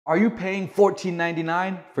Are you paying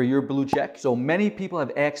 $14.99 for your blue check? So many people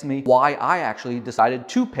have asked me why I actually decided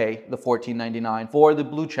to pay the $14.99 for the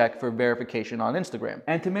blue check for verification on Instagram.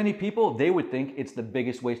 And to many people, they would think it's the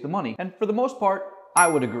biggest waste of money. And for the most part, I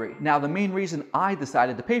would agree. Now, the main reason I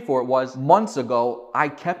decided to pay for it was months ago, I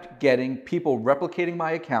kept getting people replicating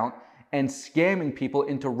my account and scamming people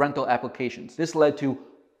into rental applications. This led to,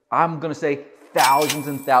 I'm gonna say, thousands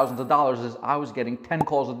and thousands of dollars, as I was getting 10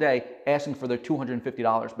 calls a day asking for their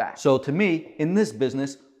 $250 back. So to me, in this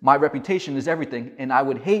business, my reputation is everything, and I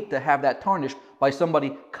would hate to have that tarnished by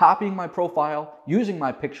somebody copying my profile, using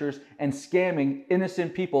my pictures, and scamming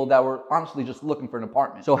innocent people that were honestly just looking for an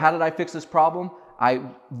apartment. So how did I fix this problem? I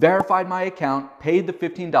verified my account, paid the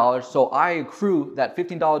 $15, so I accrue that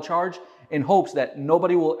 $15 charge in hopes that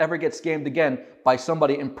nobody will ever get scammed again by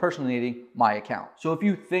somebody impersonating my account. So if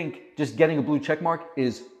you think just getting a blue check mark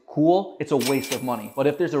is cool, it's a waste of money. But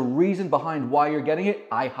if there's a reason behind why you're getting it,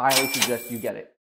 I highly suggest you get it.